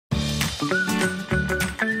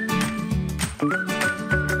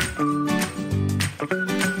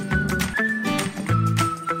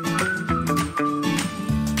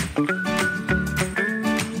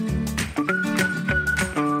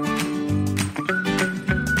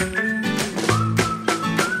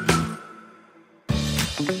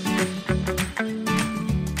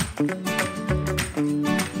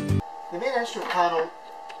Panel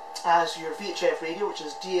as your VHF radio, which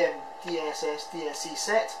is DM, DSS, DSC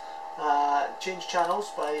set. Change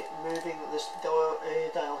channels by moving this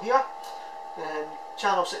dial here.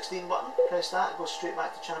 Channel 16 button, press that, it goes straight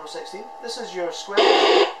back to channel 16. This is your squelch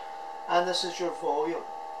and this is your volume.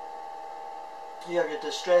 You have your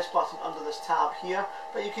distress button under this tab here,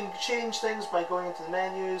 but you can change things by going into the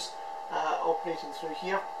menus, operating through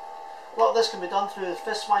here. A lot of this can be done through the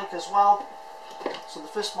fist mic as well. So the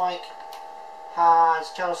fist mic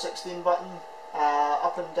has channel 16 button,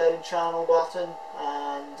 up and down channel button,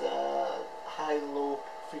 and high and low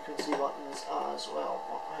frequency buttons as well,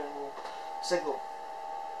 or high and low signal.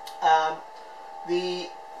 The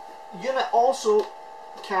unit also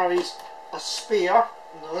carries a spare.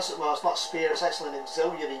 Now this, well, it's not spare, it's actually an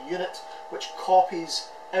auxiliary unit which copies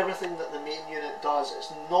everything that the main unit does.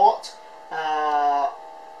 It's not an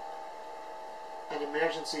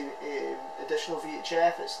emergency additional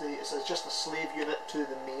VHF, it's just a slave unit to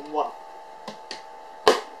the main one.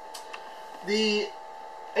 The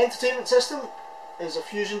entertainment system is a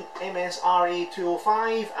Fusion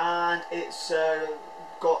MSRA205 and it's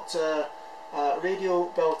got radio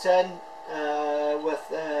built in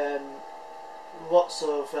with lots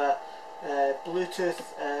of Bluetooth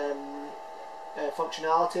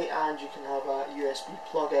functionality, and you can have a USB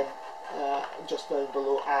plug-in just down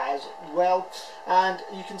below as well. And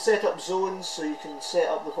you can set up zones, so you can set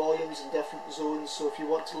up the volumes in different zones. So if you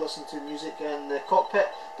want to listen to music in the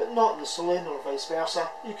cockpit but not in the saloon, or vice versa,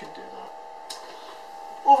 you can do that.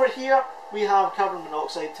 Over here we have carbon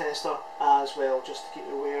monoxide tester as well, just to keep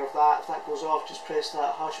you aware of that. If that goes off, just press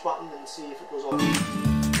that hush button and see if it goes off.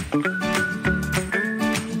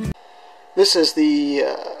 This is the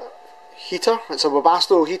heater. It's a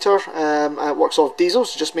Webasto heater. It works off diesel,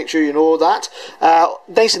 so just make sure you know that.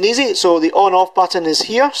 Nice and easy. So the on-off button is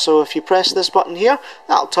here, so if you press this button here,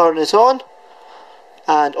 that'll turn it on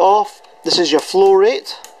and off. This is your flow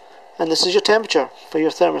rate, and this is your temperature for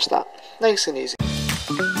your thermostat. Nice and easy.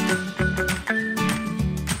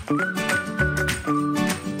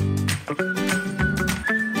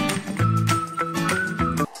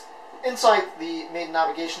 Inside the main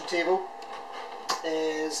navigation table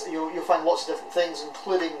is you'll find lots of different things,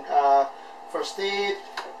 including first aid,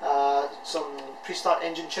 some pre-start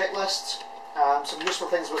engine checklists, some useful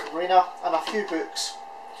things about the marina, and a few books.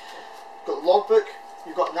 You've got the logbook,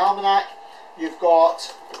 you've got an almanac, you've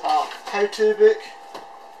got a how-to book.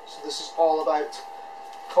 So this is all about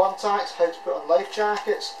contacts, how to put on life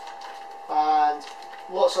jackets, and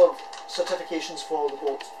lots of certifications for the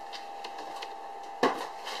boat.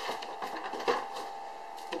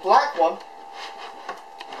 The black one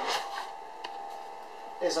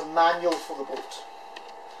is a manual for the boat,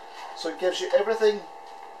 so it gives you everything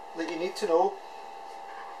that you need to know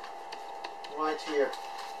right here.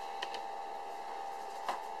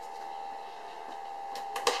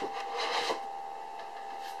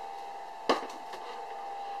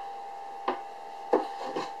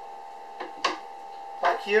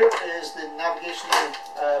 Back here is the navigational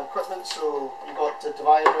equipment, so you've got the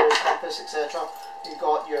divider, compass, etc. You've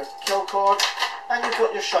got your kill cord, and you've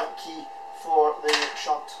got your shunt key for the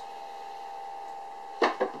shunt.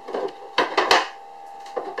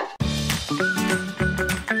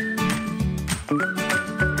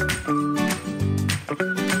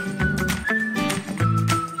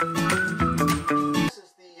 This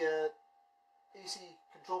is the AC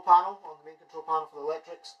control panel, on the main control panel for the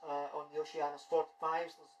electrics on the Oceanis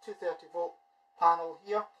 45s. There's a 230 volt panel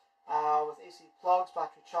here with AC plugs,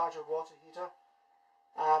 battery charger, water heater,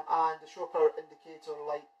 and the shore power indicator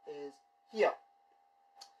light is here.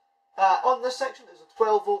 On this section is a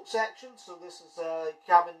 12 volt section, so this is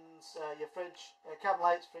cabins, your fridge, cabin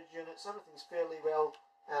lights, fridge units, everything's fairly well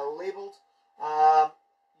labelled.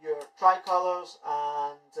 Your tricolours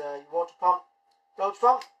and your water pump, bilge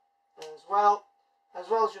pump as well as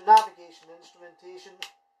your navigation instrumentation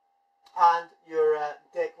and your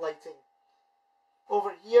deck lighting.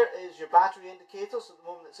 Over here is your battery indicator, so at the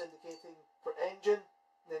moment it's indicating for engine,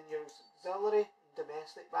 then your auxiliary and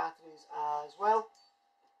domestic batteries as well.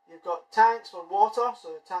 You've got tanks for water,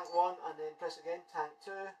 so tank 1 and then press again, tank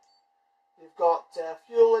 2. You've got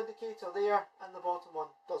fuel indicator there, and the bottom one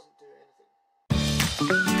doesn't do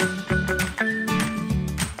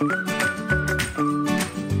anything.